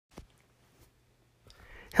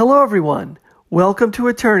Hello, everyone. Welcome to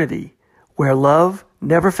Eternity, where love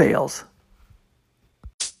never fails.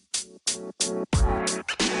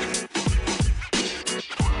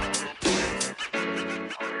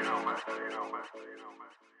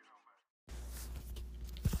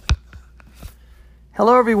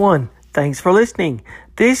 Hello, everyone. Thanks for listening.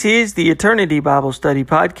 This is the Eternity Bible Study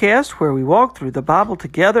Podcast, where we walk through the Bible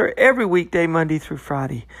together every weekday, Monday through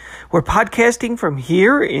Friday. We're podcasting from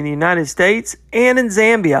here in the United States and in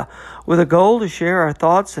Zambia with a goal to share our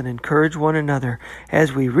thoughts and encourage one another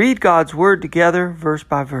as we read God's Word together, verse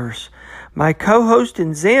by verse. My co-host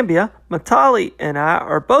in Zambia, Matali, and I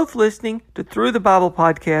are both listening to Through the Bible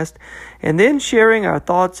podcast and then sharing our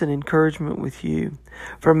thoughts and encouragement with you.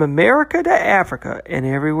 From America to Africa and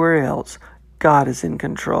everywhere else, God is in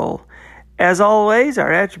control. As always,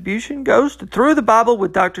 our attribution goes to Through the Bible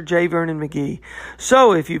with Dr. J. Vernon McGee.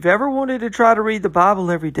 So if you've ever wanted to try to read the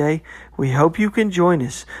Bible every day, we hope you can join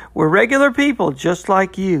us. We're regular people just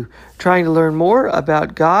like you, trying to learn more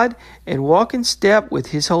about God and walk in step with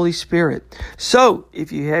His Holy Spirit. So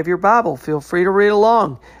if you have your Bible, feel free to read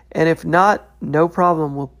along. And if not, no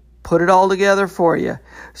problem. We'll put it all together for you.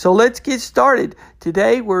 So let's get started.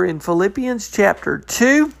 Today we're in Philippians chapter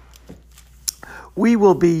 2. We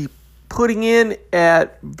will be putting in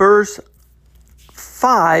at verse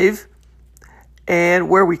 5 and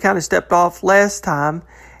where we kind of stepped off last time,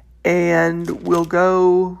 and we'll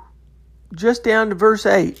go just down to verse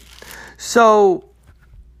 8. So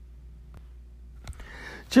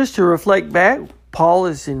just to reflect back, Paul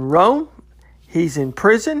is in Rome. He's in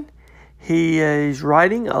prison. He is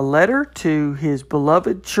writing a letter to his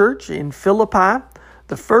beloved church in Philippi,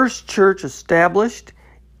 the first church established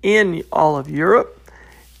in all of Europe.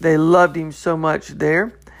 They loved him so much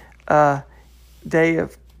there. They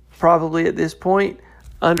have probably at this point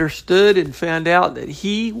understood and found out that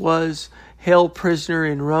he was held prisoner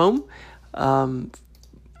in Rome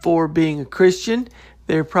for being a Christian.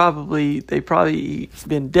 They probably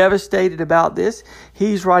been devastated about this.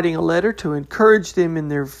 He's writing a letter to encourage them in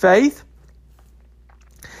their faith,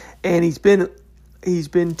 and he's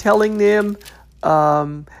been telling them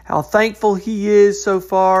how thankful he is so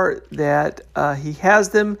far that he has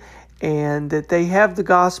them and that they have the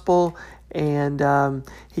gospel. And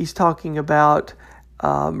he's talking about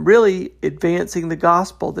really advancing the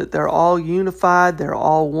gospel, that they're all unified, they're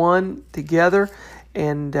all one together.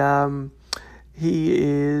 And he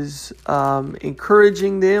is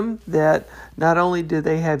encouraging them that not only do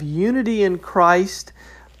they have unity in Christ,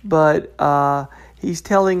 but he's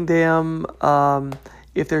telling them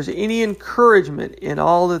if there's any encouragement in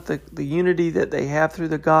all that the unity that they have through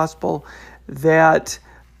the gospel, that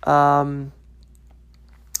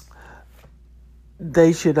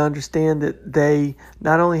they should understand that they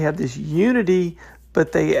not only have this unity,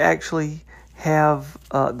 but they actually have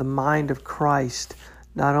the mind of Christ.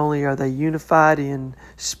 Not only are they unified in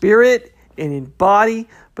spirit and in body,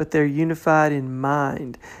 but they're unified in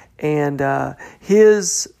mind. And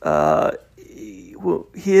his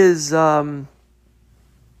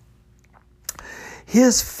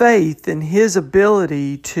faith and his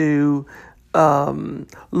ability to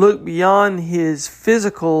look beyond his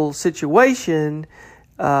physical situation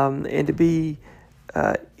and to be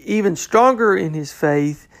even stronger in his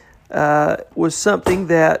faith was something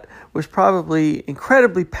that was probably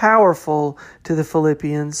incredibly powerful to the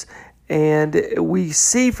Philippians. And we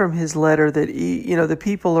see from his letter that the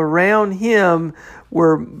people around him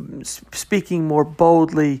were speaking more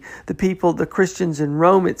boldly. The Christians in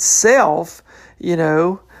Rome itself,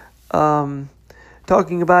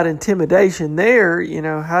 talking about intimidation there.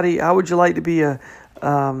 How would you like to be a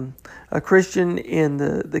Christian in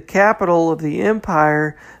the capital of the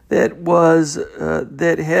empire that was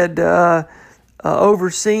that had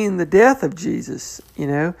overseen the death of Jesus?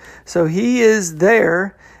 So he is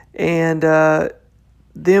there. And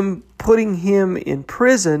them putting him in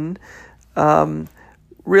prison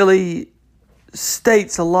really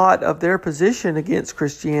states a lot of their position against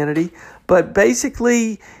Christianity. But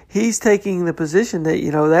basically, he's taking the position that,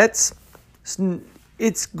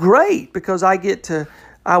 it's great because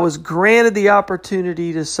I was granted the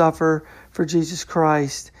opportunity to suffer for Jesus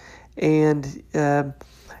Christ. And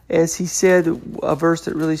as he said, a verse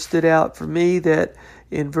that really stood out for me, that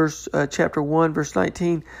in chapter 1, verse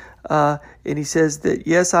 19, and he says that,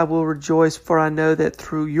 yes, I will rejoice, for I know that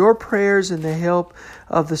through your prayers and the help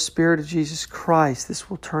of the Spirit of Jesus Christ, this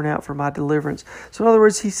will turn out for my deliverance. So in other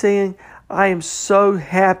words, he's saying, I am so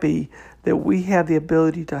happy that we have the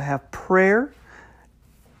ability to have prayer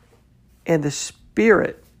and the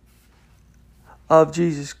Spirit of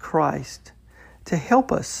Jesus Christ to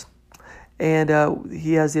help us. and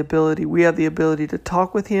we have the ability to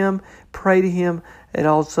talk with him, pray to him, and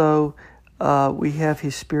also we have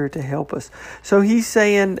his Spirit to help us. So he's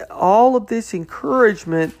saying all of this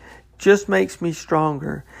encouragement just makes me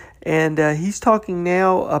stronger. And he's talking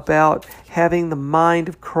now about having the mind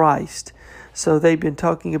of Christ. So they've been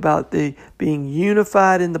talking about the being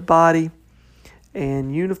unified in the body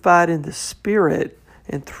and unified in the Spirit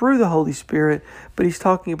and through the Holy Spirit, but he's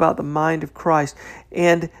talking about the mind of Christ.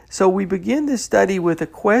 And so we begin this study with a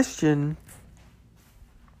question: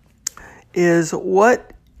 is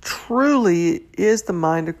what truly is the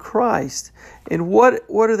mind of Christ? And what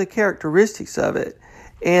are the characteristics of it?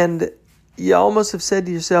 And you almost have said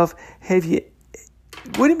to yourself, wouldn't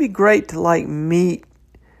it be great to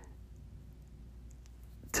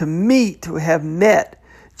have met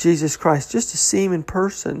Jesus Christ, just to see him in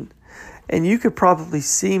person? And you could probably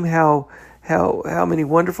see him how many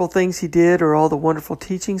wonderful things he did, or all the wonderful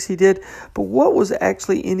teachings he did. But what was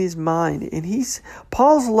actually in his mind? And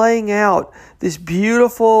Paul's laying out this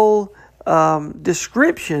beautiful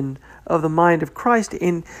description of the mind of Christ.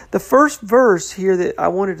 In the first verse here that I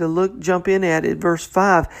wanted to jump in at verse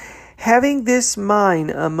 5, having this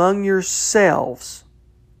mind among yourselves.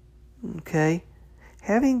 Okay?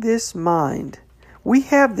 Having this mind. We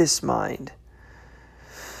have this mind.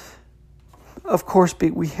 Of course,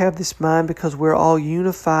 we have this mind because we're all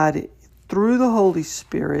unified through the Holy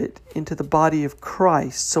Spirit into the body of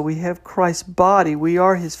Christ. So we have Christ's body. We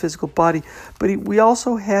are his physical body. But we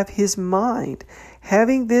also have his mind.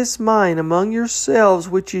 Having this mind among yourselves,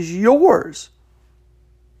 which is yours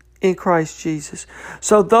in Christ Jesus.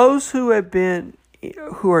 So those who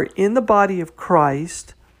are in the body of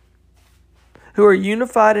Christ, who are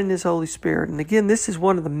unified in his Holy Spirit. And again, this is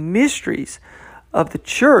one of the mysteries of the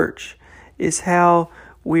church, is how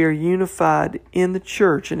we are unified in the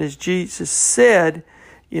church. And as Jesus said,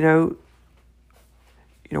 when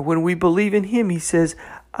we believe in him, he says,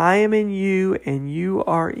 I am in you and you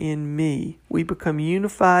are in me. We become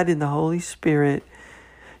unified in the Holy Spirit,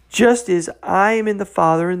 just as I am in the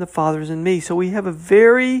Father and the Father is in me. So we have a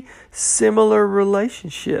very similar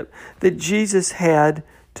relationship that Jesus had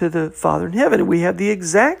to the Father in heaven. And we have the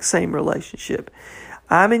exact same relationship.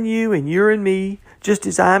 I'm in you and you're in me, just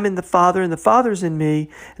as I'm in the Father and the Father's in me.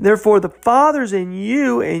 And therefore the Father's in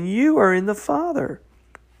you and you are in the Father.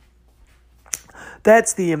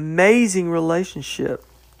 That's the amazing relationship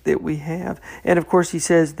that we have. And of course he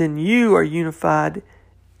says, then you are unified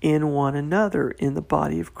in one another in the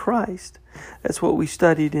body of Christ. That's what we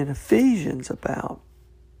studied in Ephesians about.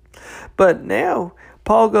 But now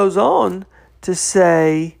Paul goes on to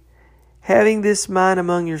say, having this mind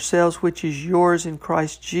among yourselves, which is yours in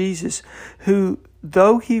Christ Jesus, who,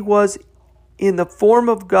 though he was in the form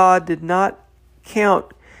of God, did not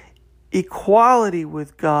count equality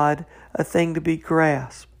with God a thing to be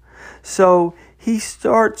grasped. So he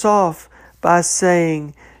starts off by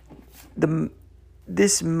saying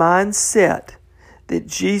this mindset that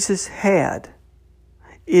Jesus had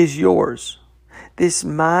is yours. This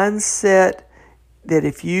mindset that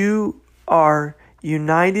if you are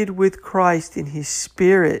united with Christ in his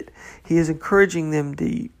Spirit, he is encouraging them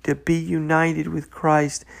to be united with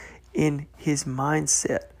Christ in his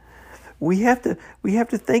mindset. We have to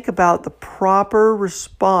think about the proper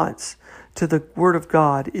response to the Word of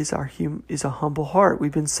God is a humble heart.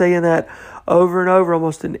 We've been saying that over and over,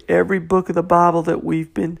 almost in every book of the Bible that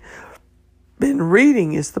we've been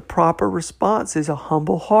reading. Is the proper response is a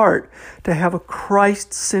humble heart, to have a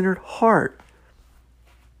Christ-centered heart.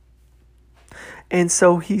 And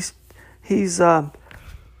so he's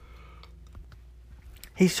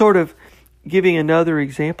sort of giving another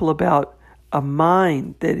example about a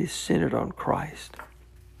mind that is centered on Christ.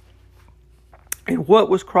 And what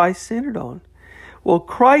was Christ centered on? Well,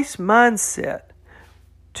 Christ's mindset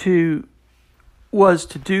was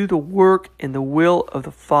to do the work and the will of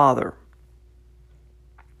the Father.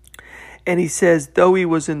 And he says, though he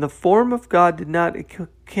was in the form of God, did not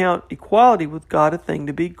count equality with God a thing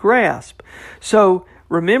to be grasped. So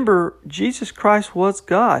remember, Jesus Christ was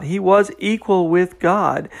God. He was equal with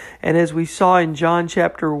God. And as we saw in John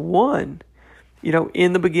chapter 1,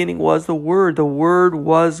 in the beginning was the Word. The Word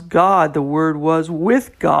was God. The Word was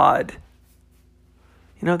with God.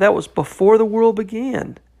 That was before the world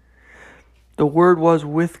began. The Word was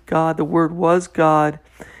with God. The Word was God.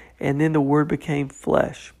 And then the Word became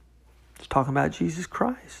flesh. It's talking about Jesus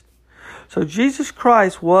Christ. So Jesus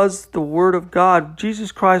Christ was the Word of God.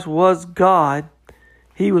 Jesus Christ was God.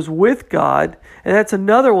 He was with God. And that's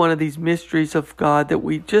another one of these mysteries of God that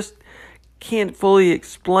we just can't fully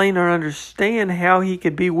explain or understand how he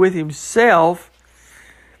could be with himself.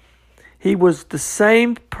 He was the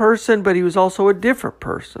same person, but he was also a different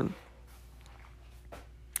person.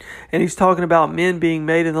 And he's talking about men being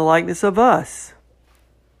made in the likeness of us.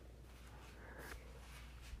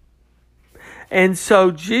 And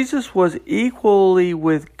so Jesus was equally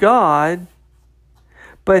with God,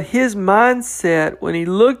 but his mindset, when he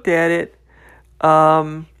looked at it,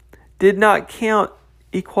 did not count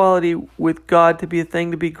equality with God to be a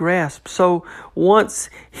thing to be grasped. So once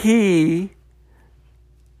he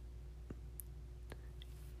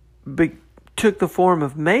took the form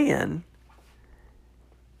of man,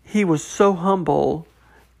 he was so humble,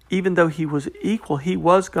 even though he was equal, he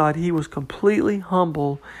was God, he was completely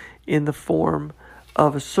humble in the form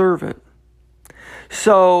of a servant.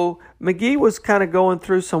 So McGee was kind of going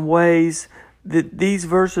through some ways that these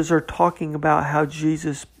verses are talking about how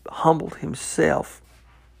Jesus humbled himself.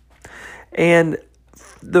 And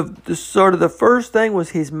the sort of the first thing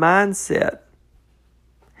was his mindset.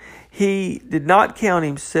 He did not count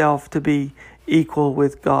himself to be equal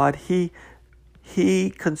with God.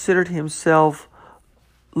 He considered himself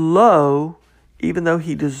low, even though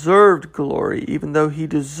he deserved glory, even though he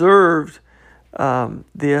deserved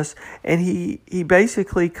this. And he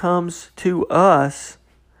basically comes to us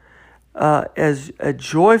as a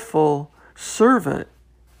joyful servant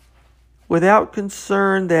without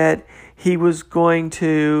concern that he was going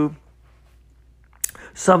to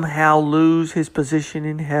somehow lose his position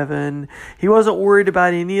in heaven. He wasn't worried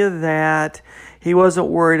about any of that. He wasn't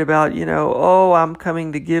worried about, I'm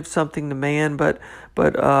coming to give something to man, but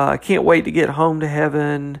I can't wait to get home to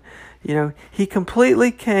heaven. He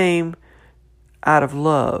completely came out of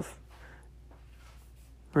love.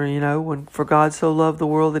 For God so loved the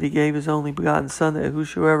world that he gave his only begotten Son, that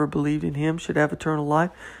whosoever believed in him should have eternal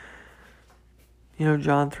life.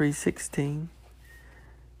 John 3:16.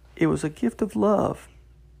 It was a gift of love.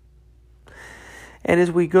 And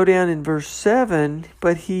as we go down in verse 7,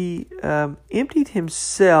 but he emptied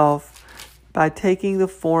himself by taking the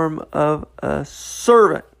form of a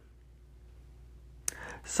servant.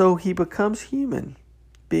 So he becomes human,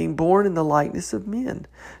 being born in the likeness of men.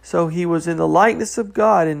 So he was in the likeness of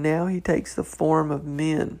God, and now he takes the form of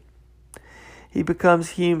men. He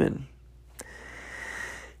becomes human.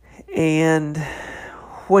 And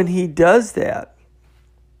when he does that,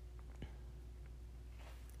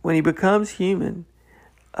 when he becomes human,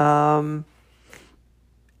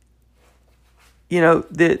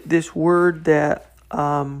 this word that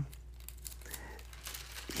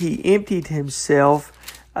he emptied himself,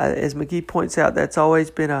 as McGee points out, that's always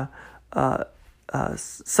been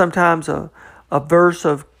sometimes a verse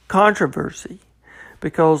of controversy,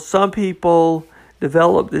 because some people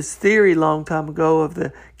developed this theory a long time ago of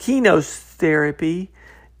the kenosis therapy.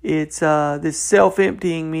 It's this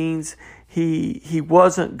self-emptying means he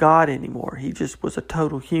wasn't God anymore. He just was a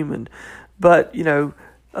total human. But,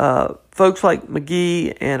 folks like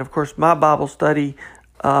McGee and, of course, my Bible study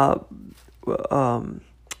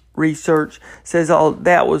research says all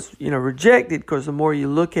that was, rejected, because the more you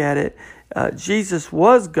look at it, Jesus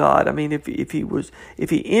was God. I mean, if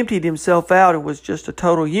he emptied himself out and was just a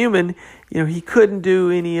total human, he couldn't do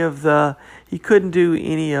any of the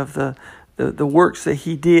works that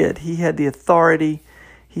he did. He had the authority.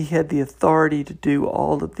 He had the authority to do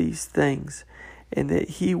all of these things, and that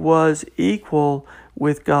he was equal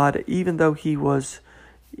with God, even though he was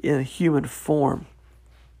in a human form.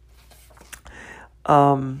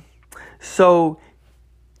 So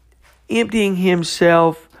emptying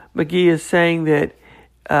himself, McGee is saying that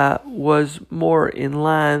was more in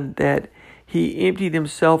line, that he emptied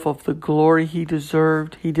himself of the glory he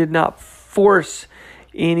deserved. He did not force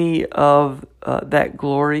any of that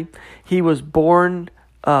glory. He was born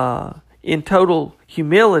in total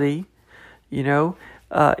humility.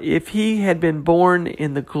 If he had been born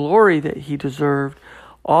in the glory that he deserved,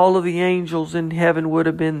 all of the angels in heaven would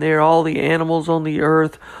have been there. All the animals on the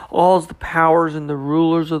earth, all the powers and the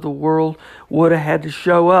rulers of the world would have had to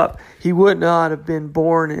show up. He would not have been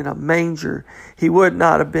born in a manger. He would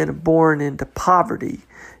not have been born into poverty.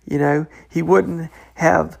 He wouldn't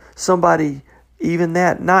have somebody even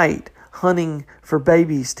that night hunting for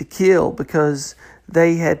babies to kill, because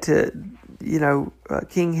they had to,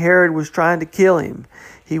 King Herod was trying to kill him.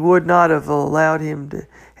 He would not have allowed him to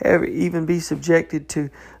even be subjected to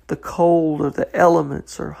the cold or the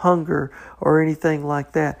elements or hunger or anything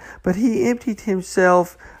like that. But he emptied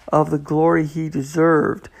himself of the glory he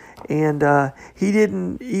deserved. And he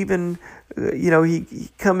didn't even, he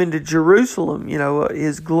come into Jerusalem,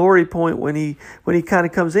 his glory point when he kind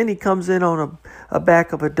of comes in, he comes in on a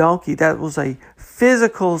back of a donkey. That was a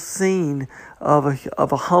physical scene of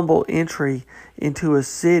a humble entry into a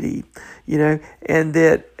city, and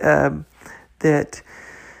that that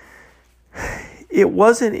it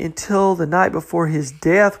wasn't until the night before his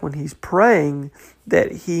death when he's praying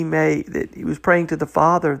that he was praying to the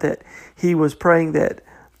Father, that he was praying that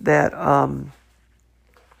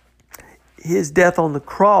his death on the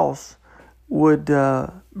cross would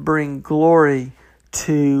bring glory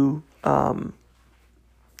to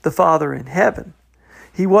the Father in heaven.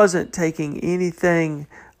 He wasn't taking anything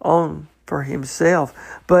on for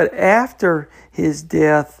himself. But after his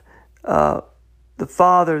death, the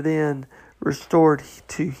Father then restored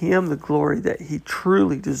to him the glory that he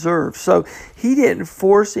truly deserved. So he didn't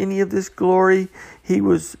force any of this glory. He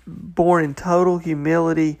was born in total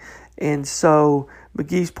humility. And so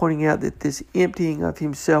McGee's pointing out that this emptying of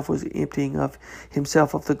himself was emptying of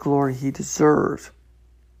himself of the glory he deserved.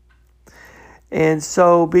 And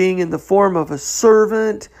so being in the form of a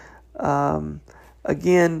servant,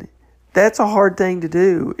 again, that's a hard thing to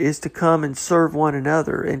do, is to come and serve one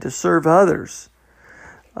another and to serve others.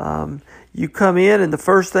 You come in and the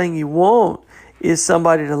first thing you want is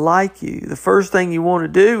somebody to like you. The first thing you want to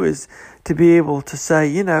do is to be able to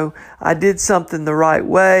say, I did something the right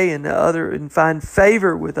way and find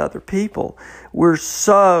favor with other people. We're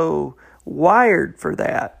so wired for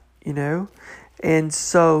that, And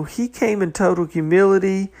so he came in total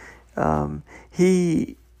humility.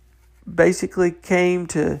 He basically came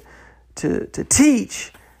to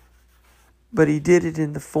teach, but he did it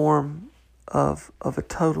in the form of a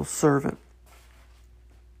total servant.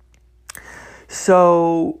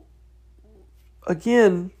 So,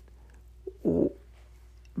 again,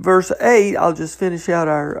 verse 8, I'll just finish out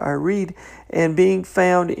our read. And being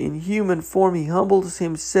found in human form, he humbled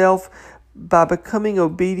himself by becoming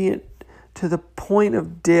obedient to the point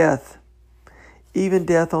of death, even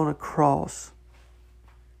death on a cross.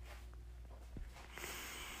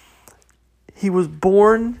 He was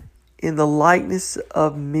born in the likeness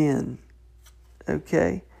of men.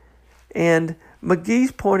 Okay? And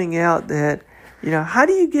McGee's pointing out that, how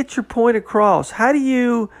do you get your point across? How do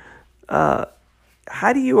you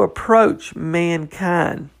approach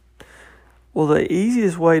mankind? Well, the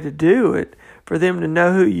easiest way to do it, for them to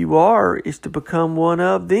know who you are, is to become one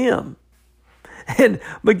of them. And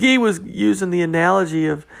McGee was using the analogy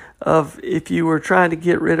of if you were trying to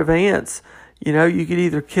get rid of ants, you could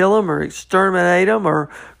either kill them or exterminate them, or,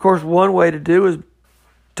 of course, one way to do is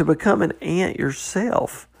to become an ant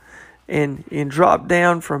yourself and drop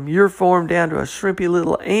down from your form down to a shrimpy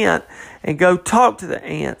little ant and go talk to the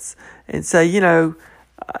ants and say,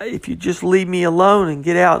 if you just leave me alone and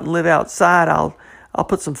get out and live outside, I'll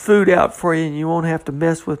put some food out for you and you won't have to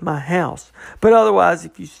mess with my house. But otherwise,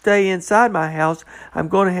 if you stay inside my house, I'm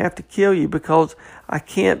going to have to kill you because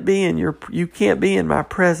you can't be in my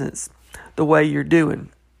presence the way you're doing.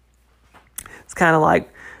 It's kind of like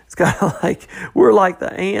we're like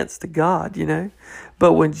the ants to God,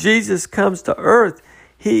 But when Jesus comes to earth,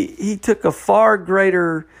 he took a far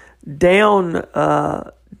greater downgrade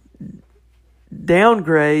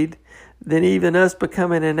than even us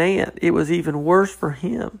becoming an ant. It was even worse for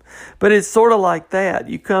him. But it's sort of like that.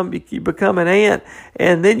 You become an ant,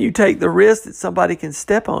 and then you take the risk that somebody can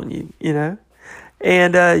step on you,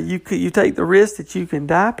 and you take the risk that you can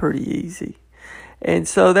die pretty easy. And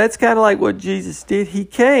so that's kind of like what Jesus did. He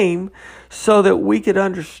came so that we could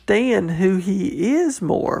understand who he is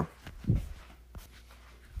more.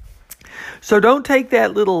 So don't take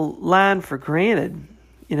that little line for granted,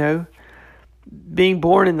 being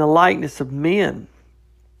born in the likeness of men.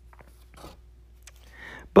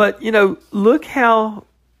 But, look how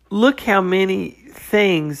many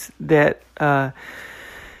things that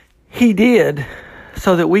he did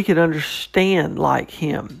so that we could understand like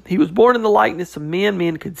him. He was born in the likeness of men.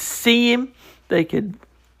 Men could see him. They could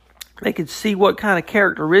see what kind of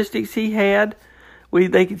characteristics he had.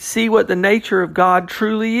 They could see what the nature of God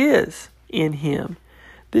truly is in him.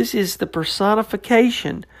 This is the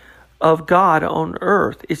personification of God on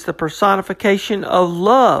earth. It's the personification of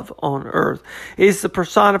love on earth. It's the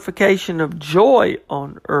personification of joy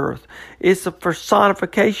on earth. It's the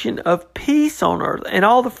personification of peace on earth, and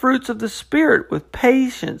all the fruits of the Spirit with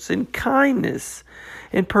patience and kindness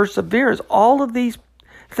and perseverance. All of these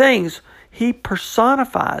things, he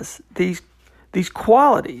personifies these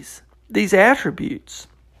qualities, these attributes.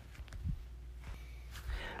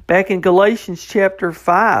 Back in Galatians chapter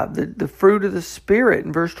 5, the fruit of the Spirit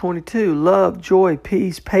in verse 22, love, joy,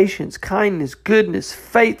 peace, patience, kindness, goodness,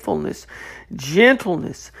 faithfulness,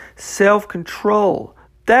 gentleness, self-control.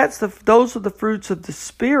 Those are the fruits of the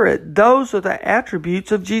Spirit. Those are the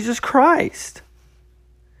attributes of Jesus Christ.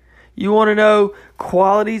 You want to know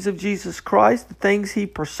qualities of Jesus Christ, the things he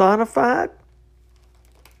personified?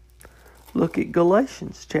 Look at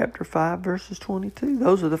Galatians chapter 5, verses 22.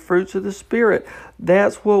 Those are the fruits of the Spirit.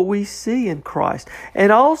 That's what we see in Christ.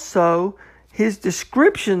 And also, his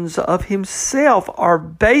descriptions of himself are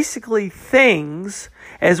basically things,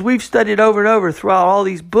 as we've studied over and over throughout all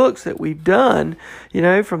these books that we've done,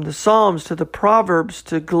 from the Psalms to the Proverbs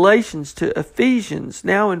to Galatians to Ephesians,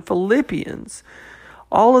 now in Philippians.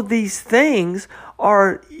 All of these things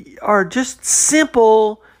are just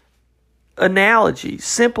simple analogies,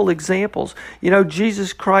 simple examples.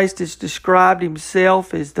 Jesus Christ has described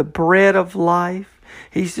himself as the bread of life.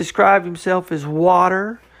 He's described himself as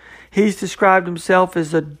water. He's described himself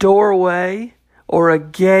as a doorway or a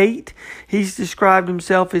gate. He's described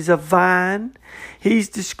himself as a vine. He's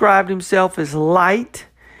described himself as light.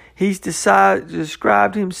 He's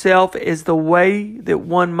described himself as the way that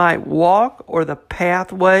one might walk, or the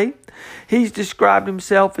pathway. He's described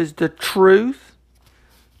himself as the truth.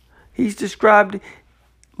 He's described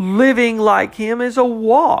living like him as a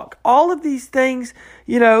walk. All of these things,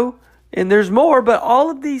 and there's more, but all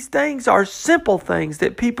of these things are simple things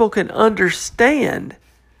that people can understand.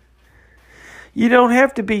 You don't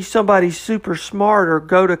have to be somebody super smart or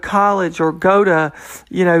go to college or go to,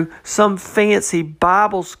 some fancy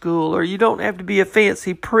Bible school, or you don't have to be a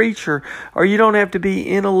fancy preacher, or you don't have to be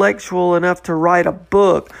intellectual enough to write a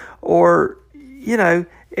book, or,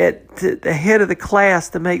 at the head of the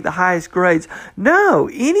class to make the highest grades. No,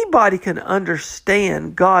 anybody can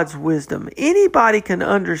understand God's wisdom. Anybody can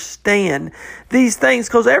understand these things,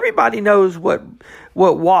 because everybody knows what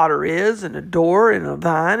water is, and a door, and a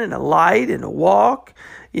vine, and a light, and a walk,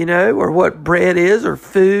 or what bread is, or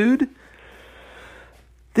food.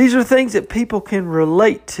 These are things that people can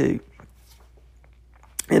relate to.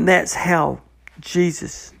 And that's how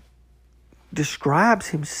Jesus describes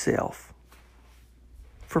himself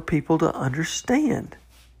for people to understand.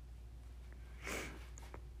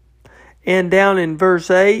 And down in verse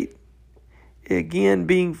 8, again,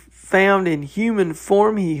 being found in human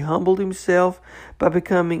form, he humbled himself by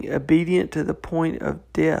becoming obedient to the point of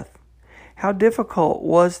death. How difficult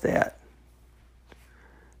was that?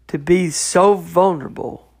 To be so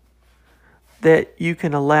vulnerable that you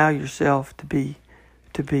can allow yourself to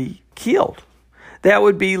be killed. That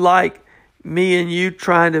would be like me and you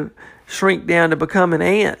trying to shrink down to become an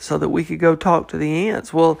ant so that we could go talk to the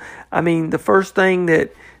ants. Well, the first thing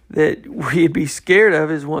that we'd be scared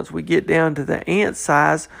of is once we get down to the ant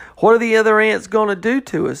size, what are the other ants going to do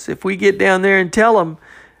to us? If we get down there and tell them,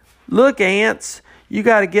 look, ants, you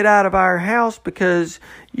got to get out of our house because,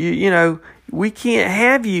 we can't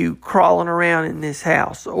have you crawling around in this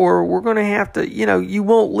house, or we're going to have to, you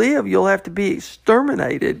won't live. You'll have to be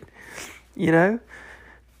exterminated,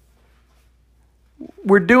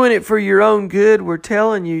 We're doing it for your own good. We're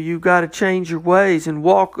telling you, you've got to change your ways and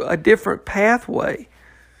walk a different pathway.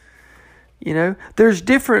 There's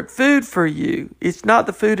different food for you. It's not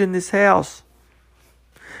the food in this house.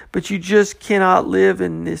 But you just cannot live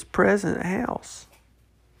in this present house.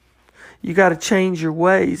 You got to change your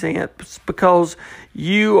ways, ants, because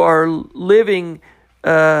you are living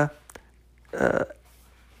a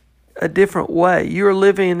different way. You're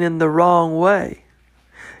living in the wrong way.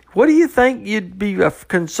 What do you think you'd be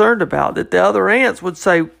concerned about? That the other ants would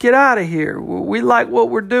say, get out of here. We like what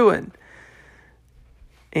we're doing.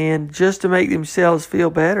 And just to make themselves feel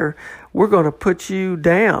better, we're going to put you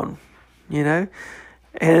down,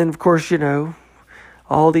 And of course,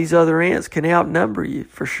 all these other ants can outnumber you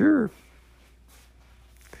for sure.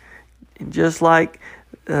 And just like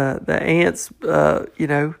the ants,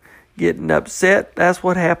 getting upset, that's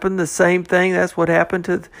what happened. The same thing, that's what happened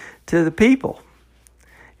to the people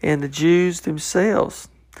and the Jews themselves.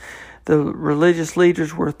 The religious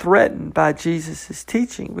leaders were threatened by Jesus'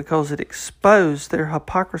 teaching because it exposed their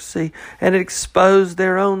hypocrisy and it exposed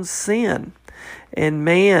their own sin. And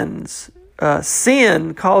man's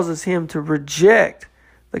sin causes him to reject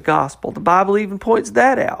the gospel. The Bible even points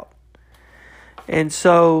that out. And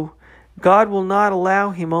so God will not allow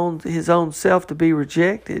his own self to be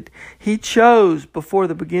rejected. He chose before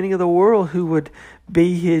the beginning of the world who would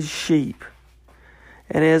be his sheep.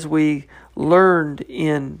 And as we learned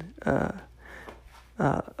in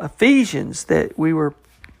Ephesians, that we were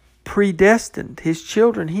predestined, his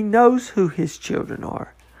children. He knows who his children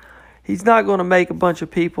are. He's not going to make a bunch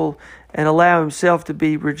of people and allow himself to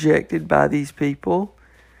be rejected by these people.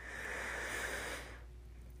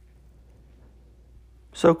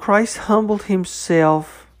 So Christ humbled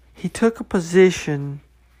himself. He took a position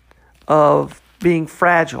of being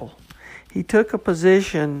fragile. He took a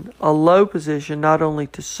low position, not only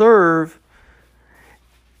to serve,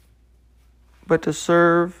 but to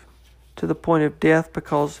serve to the point of death,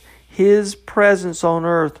 because his presence on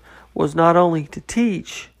earth was not only to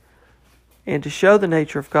teach and to show the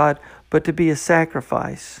nature of God, but to be a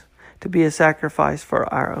sacrifice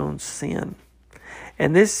for our own sin.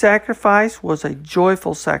 And this sacrifice was a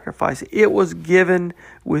joyful sacrifice. It was given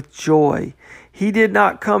with joy. He did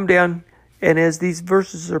not come down, and as these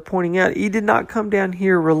verses are pointing out, he did not come down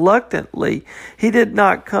here reluctantly. He did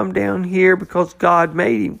not come down here because God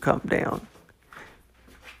made him come down.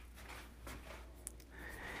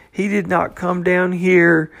 He did not come down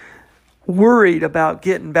here worried about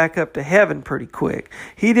getting back up to heaven pretty quick.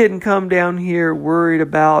 He didn't come down here worried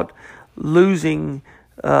about losing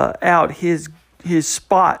out his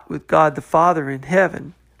spot with God the Father in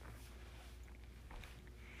heaven.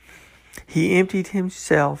 He emptied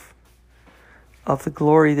himself of the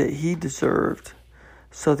glory that he deserved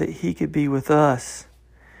so that he could be with us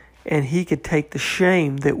and he could take the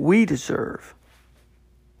shame that we deserve.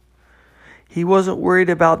 He wasn't worried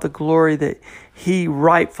about the glory that he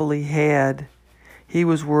rightfully had. He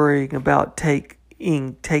was worrying about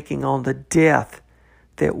taking on the death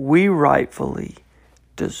that we rightfully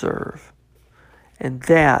deserve. And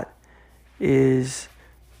that is,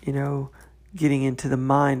 getting into the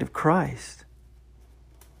mind of Christ.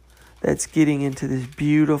 That's getting into this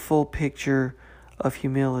beautiful picture of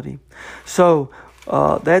humility. So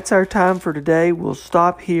that's our time for today. We'll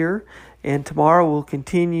stop here. And tomorrow we'll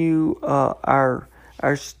continue our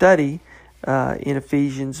study in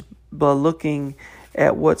Ephesians by looking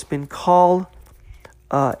at what's been called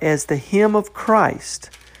as the hymn of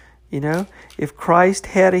Christ. If Christ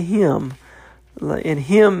had a hymn, and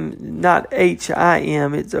hymn, not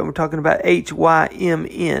H-I-M, we're talking about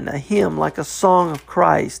H-Y-M-N, a hymn like a song of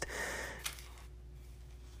Christ.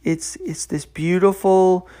 It's this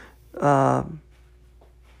beautiful little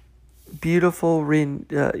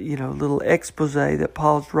expose that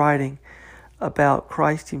Paul's writing about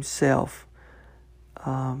Christ himself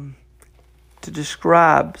to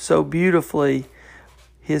describe so beautifully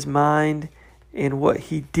his mind and what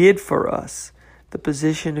he did for us, the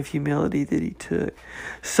position of humility that he took.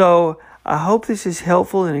 So I hope this is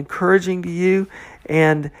helpful and encouraging to you.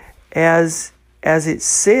 And as it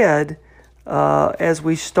said, as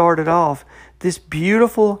we started off, this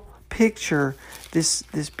beautiful picture, this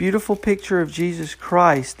beautiful picture of Jesus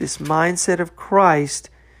Christ, this mindset of Christ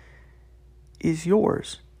is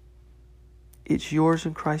yours. It's yours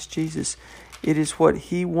in Christ Jesus. It is what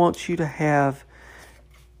he wants you to have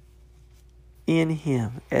in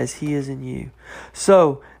him as he is in you.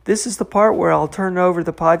 So this is the part where I'll turn over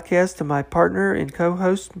the podcast to my partner and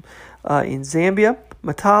co-host in Zambia,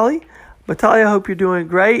 Matali. Matali, I hope you're doing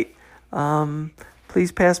great.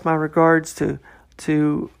 Please pass my regards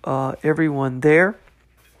to everyone there.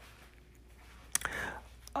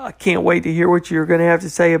 I can't wait to hear what you're going to have to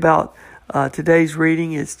say about today's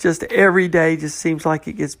reading. It's just every day just seems like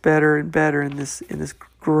it gets better and better in this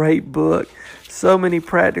great book. So many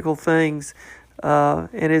practical things. And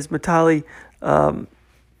as Matali, I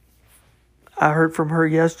heard from her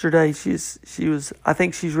yesterday. I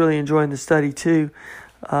think she's really enjoying the study too.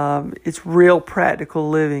 It's real practical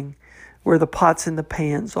living, where the pots and the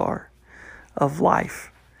pans are of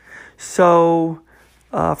life. So,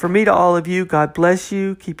 from me to all of you, God bless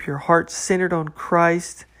you. Keep your hearts centered on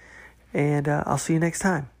Christ. And I'll see you next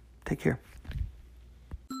time. Take care.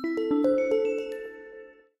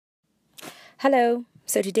 Hello.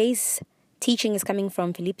 So today's teaching is coming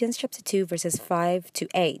from Philippians chapter 2, verses 5 to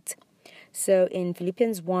 8. So in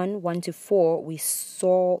Philippians 1:1-4, we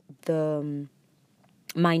saw the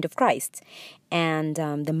mind of Christ. And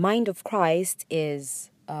the mind of Christ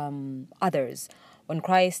is others. When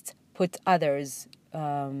Christ put others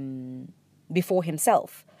before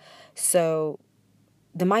himself. So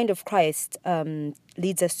the mind of Christ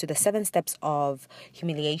leads us to the 7 steps of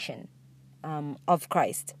humiliation of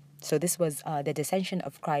Christ. So this was the descension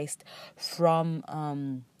of Christ from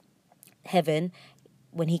heaven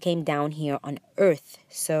when he came down here on earth.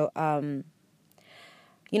 So,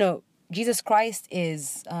 Jesus Christ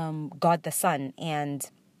is God the Son, and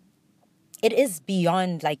it is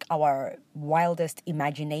beyond like our wildest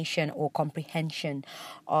imagination or comprehension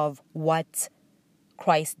of what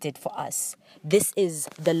Christ did for us. This is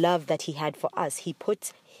the love that he had for us. He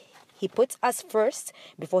put us first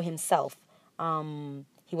before himself.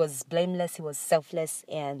 He was blameless, he was selfless,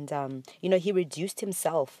 and he reduced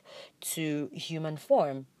himself to human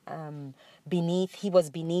form. He was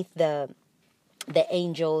beneath the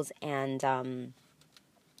angels, and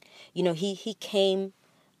he came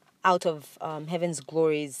out of heaven's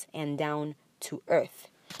glories and down to earth.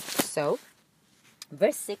 So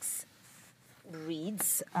verse 6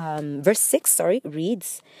 reads,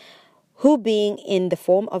 who being in the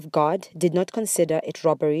form of God did not consider it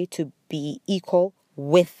robbery to be equal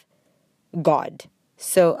with God.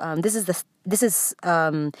 So this is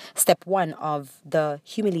step one of the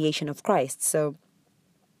humiliation of Christ. So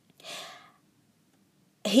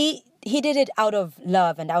he did it out of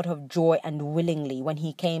love and out of joy and willingly when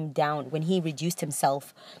he came down, when he reduced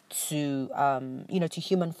himself to to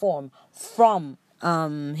human form from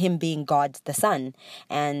him being God the Son.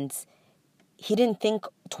 And he didn't think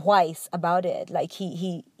twice about it. Like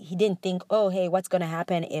he didn't think, oh hey, what's gonna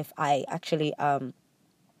happen if I actually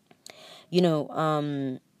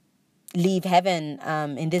leave heaven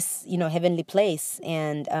in this heavenly place.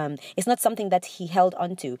 And it's not something that he held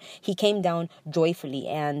onto. He came down joyfully,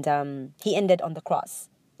 and he ended on the cross,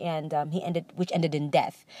 and which ended in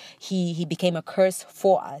death. He became a curse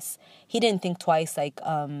for us. He didn't think twice, like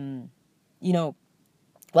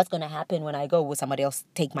what's going to happen when I go? Will somebody else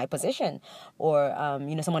take my position? Or,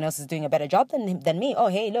 someone else is doing a better job than me. Oh,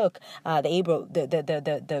 hey, look,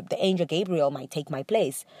 the angel Gabriel might take my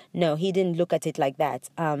place. No, he didn't look at it like that.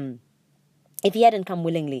 If he hadn't come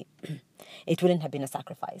willingly, it wouldn't have been a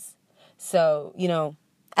sacrifice. So,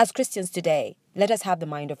 as Christians today, let us have the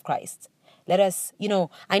mind of Christ. Let us,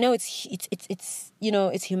 I know it's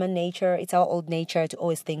human nature. It's our old nature to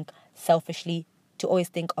always think selfishly, to always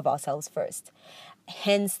think of ourselves first.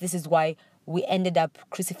 Hence, this is why we ended up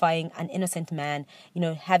crucifying an innocent man,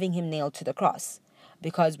 having him nailed to the cross,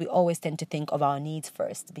 because we always tend to think of our needs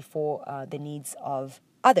first before the needs of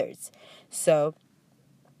others. So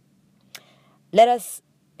let us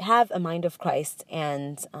have a mind of Christ,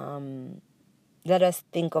 and let us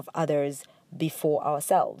think of others before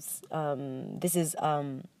ourselves. This is,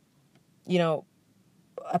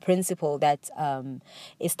 a principle that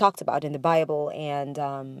is talked about in the Bible, and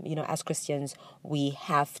as Christians we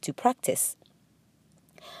have to practice.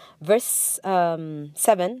 Verse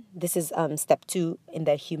 7, this is step 2 in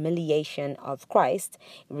the humiliation of Christ,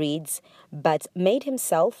 reads, "But made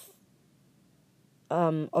himself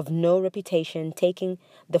of no reputation, taking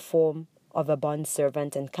the form of a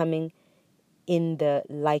bondservant and coming in the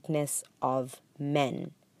likeness of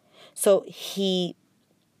men." So he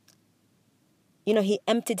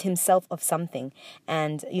emptied himself of something,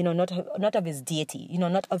 and not of his deity,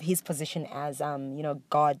 not of his position as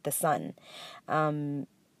God the Son. When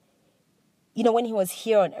he was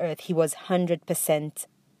here on earth, he was 100%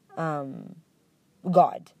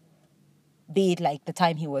 God. Be it like the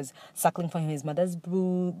time he was suckling from his mother's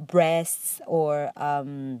breasts, or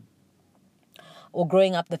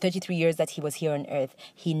growing up the 33 years that he was here on earth,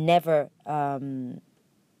 he never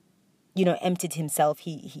emptied himself.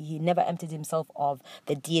 He never emptied himself of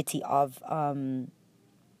the deity of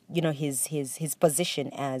his position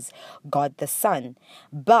as God the Son,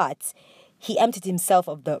 but he emptied himself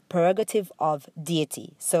of the prerogative of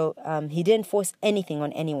deity. So he didn't force anything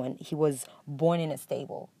on anyone. He was born in a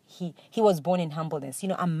stable. He was born in humbleness,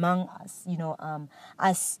 among us,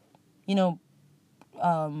 us,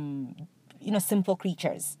 simple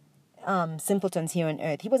creatures, simpletons here on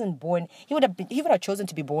earth. He wasn't born. He would have chosen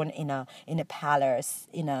to be born in a palace,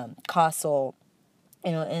 in a castle,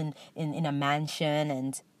 in a mansion,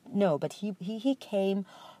 and no. But he came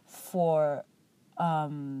for.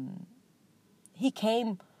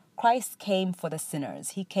 Christ came for the sinners.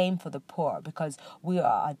 He came for the poor, because we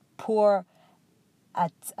are poor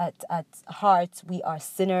at heart. We are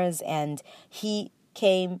sinners, and he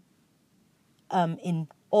came in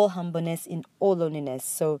all humbleness, in all loneliness.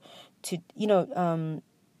 So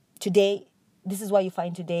today, this is why you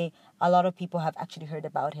find today a lot of people have actually heard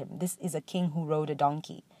about him. This is a king who rode a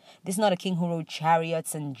donkey. This is not a king who rode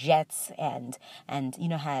chariots and jets and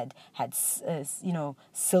had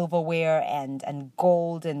silverware and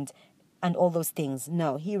gold and all those things.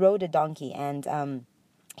 No, he rode a donkey, and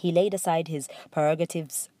he laid aside his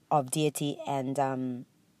prerogatives of deity, and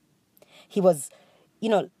he was,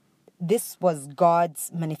 this was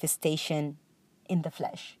God's manifestation in the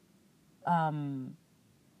flesh.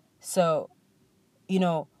 So,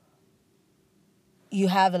 you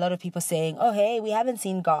have a lot of people saying, oh, hey, we haven't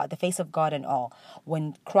seen God, the face of God and all.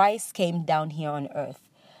 When Christ came down here on earth,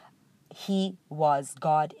 he was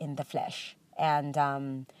God in the flesh. And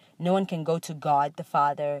no one can go to God the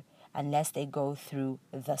Father unless they go through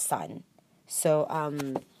the Son. So,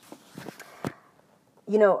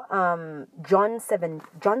 John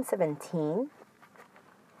 17,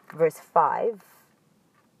 verse 5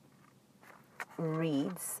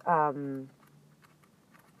 reads, let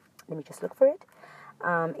me just look for it.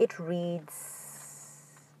 It reads,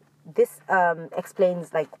 this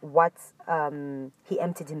explains like what he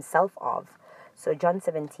emptied himself of. So John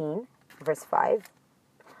 17, verse 5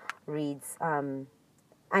 reads,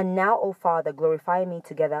 And now, O Father, glorify me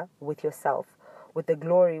together with yourself, with the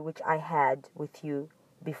glory which I had with you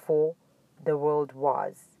before the world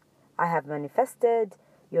was. I have manifested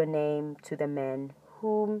your name to the men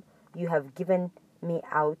whom you have given me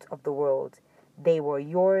out of the world. They were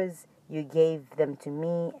yours, you gave them to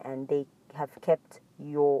me, and they have kept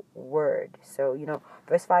your word. So,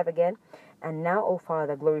 verse 5 again. And now, O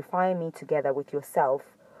Father, glorify me together with yourself,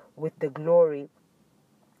 with the glory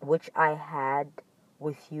which I had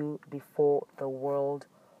with you before the world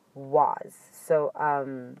was. So,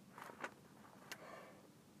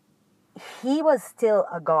 he was still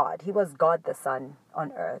a God. He was God the Son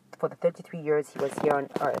on earth. For the 33 years he was here on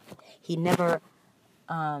earth, he never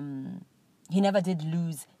did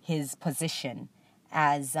lose his position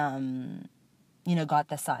as God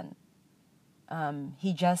the Son.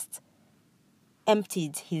 He just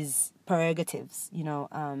emptied his prerogatives,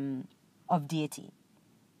 of deity,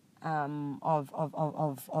 of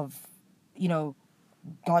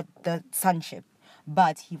God the sonship,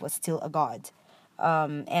 but he was still a God,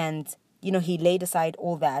 and he laid aside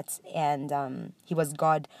all that, and he was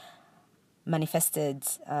God manifested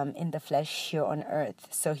in the flesh here on earth.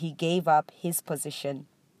 So he gave up his position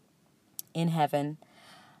in heaven,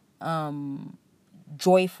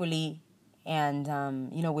 joyfully, and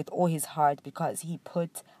with all his heart, because he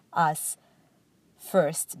put us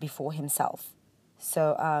first before himself.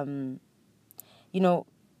 So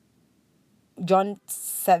John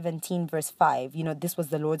 17 verse 5, this was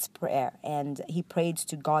the Lord's prayer, and he prayed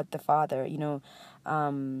to God the Father.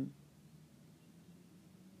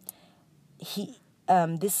 He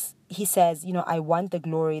says, I want the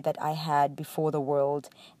glory that I had before the world.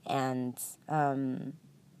 And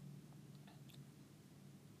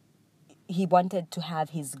he wanted to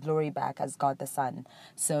have his glory back as God the Son.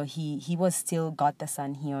 So he was still God the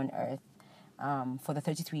Son here on earth. For the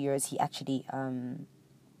 33 years he actually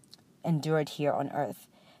endured here on earth.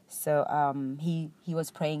 So he was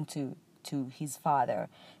praying to his Father,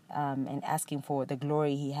 and asking for the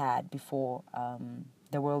glory he had before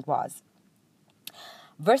the world was.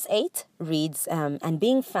 Verse 8 reads, and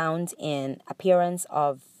being found in appearance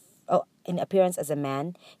as a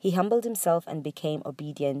man, he humbled himself and became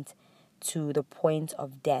obedient to the point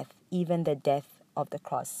of death, even the death of the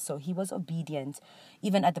cross. So he was obedient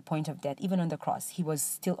even at the point of death. Even on the cross, he was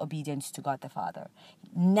still obedient to God the Father.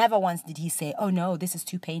 Never once did he say, oh no, this is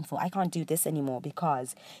too painful, I can't do this anymore,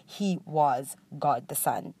 because he was God the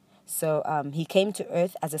Son. So he came to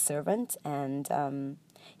earth as a servant, and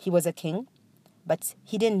he was a king, but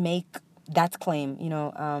he didn't make that claim,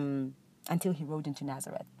 until he rode into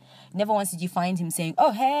Nazareth. Never once did you find him saying,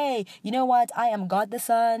 oh, hey, you know what? I am God the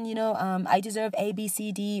Son, I deserve A, B,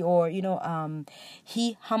 C, D, or,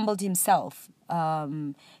 he humbled himself.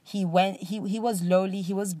 He was lowly,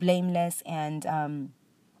 he was blameless, and,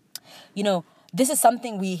 this is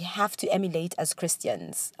something we have to emulate as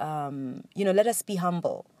Christians. Let us be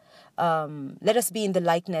humble. Let us be in the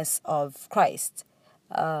likeness of Christ.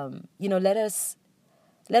 Let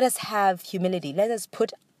us have humility. Let us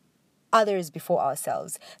put others before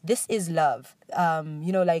ourselves. This is love.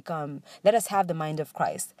 Let us have the mind of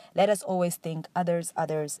Christ. Let us always think others,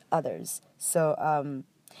 others, others. So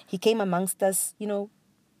he came amongst us, the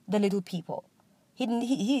little people.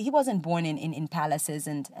 He wasn't born in palaces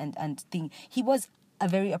and thing. He was a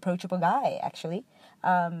very approachable guy, actually.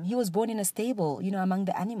 He was born in a stable, among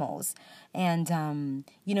the animals, and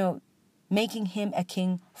making him a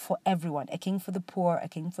king for everyone, a king for the poor, a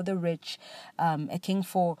king for the rich, a king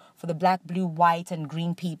for the black, blue, white, and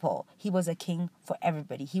green people. He was a king for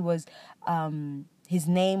everybody. He was, his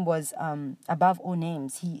name was above all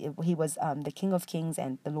names. He was the King of Kings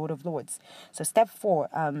and the Lord of Lords. So step 4,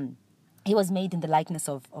 he was made in the likeness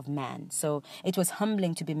of man. So it was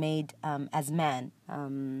humbling to be made as man,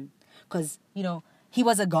 because, he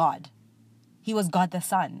was a God. He was God the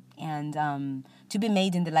Son, and to be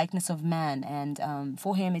made in the likeness of man, and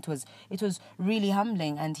for him it was really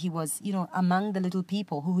humbling. And he was, among the little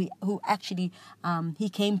people who actually he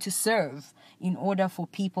came to serve in order for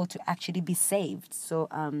people to actually be saved. So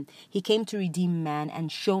he came to redeem man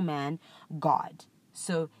and show man God.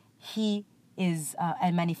 So he is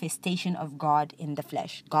a manifestation of God in the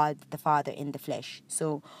flesh, God the Father in the flesh.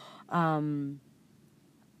 So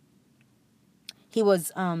he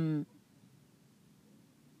was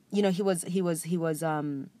he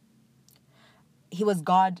was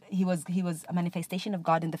God. He was a manifestation of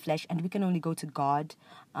God in the flesh, and we can only go to God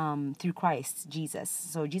through Christ Jesus.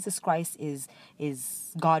 So Jesus Christ is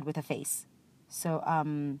God with a face. So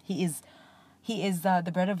he is He is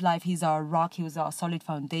the bread of life. He's our rock. He was our solid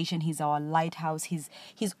foundation. He's our lighthouse. He's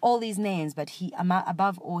all these names, but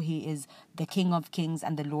above all, he is the King of Kings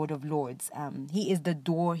and the Lord of Lords. He is the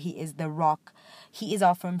door. He is the rock. He is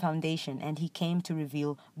our firm foundation, and he came to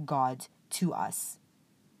reveal God to us.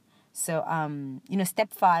 So,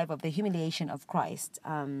 step 5 of the humiliation of Christ.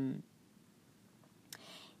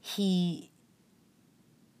 He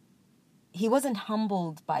wasn't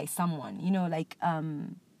humbled by someone,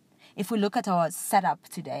 if we look at our setup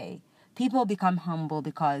today, people become humble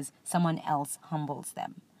because someone else humbles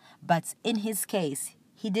them. But in his case,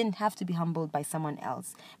 he didn't have to be humbled by someone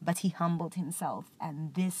else, but he humbled himself.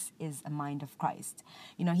 And this is a mind of Christ.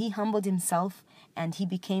 He humbled himself and he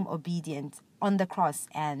became obedient on the cross,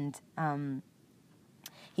 and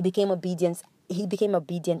he became obedient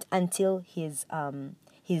until his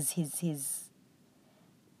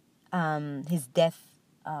death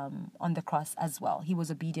on the cross as well. He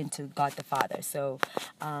was obedient to God the Father. So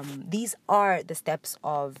these are the steps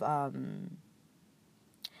of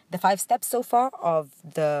the 5 steps so far of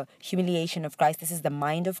the humiliation of Christ. This is the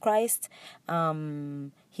mind of Christ.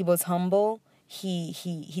 He was humble.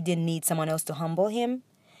 He didn't need someone else to humble him,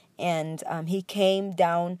 and he came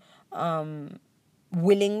down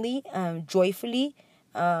willingly, joyfully,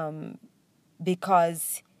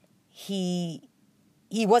 because he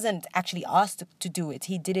wasn't actually asked to do it.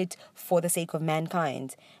 He did it for the sake of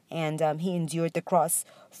mankind. And he endured the cross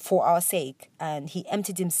for our sake. And he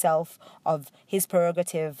emptied himself of his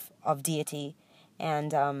prerogative of deity.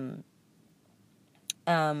 And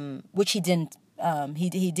which he didn't.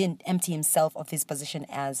 He didn't empty himself of his position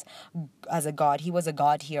as a God. He was a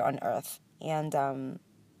God here on earth. And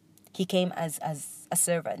he came as a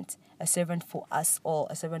servant for us all,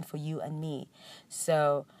 a servant for you and me.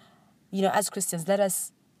 So, as Christians, let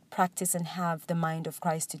us practice and have the mind of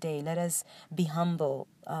Christ today. Let us be humble.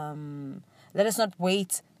 Let us not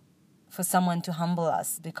wait for someone to humble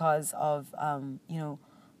us because of,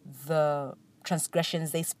 the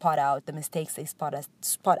transgressions they spot out, the mistakes they spot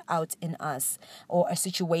out in us, or a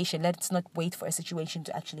situation. Let's not wait for a situation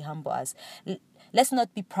to actually humble us. Let's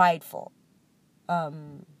not be prideful.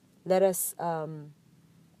 Let us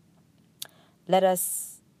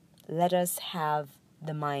have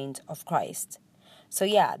the mind of Christ. So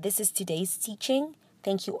this is today's teaching.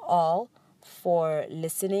 Thank you all for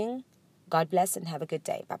listening. God bless and have a good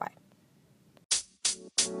day. Bye-bye.